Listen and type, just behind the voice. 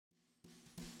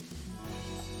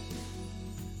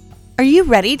Are you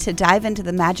ready to dive into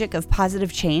the magic of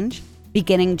positive change?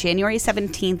 Beginning January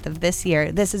 17th of this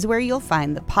year, this is where you'll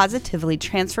find the Positively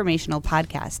Transformational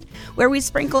Podcast, where we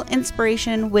sprinkle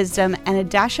inspiration, wisdom, and a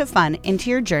dash of fun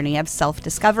into your journey of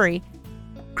self-discovery.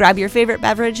 Grab your favorite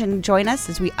beverage and join us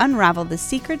as we unravel the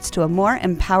secrets to a more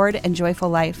empowered and joyful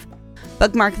life.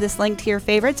 Bookmark this link to your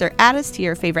favorites or add us to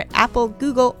your favorite Apple,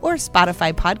 Google, or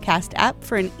Spotify podcast app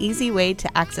for an easy way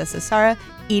to access Asara,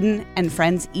 Eden, and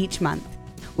friends each month.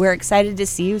 We're excited to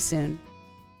see you soon.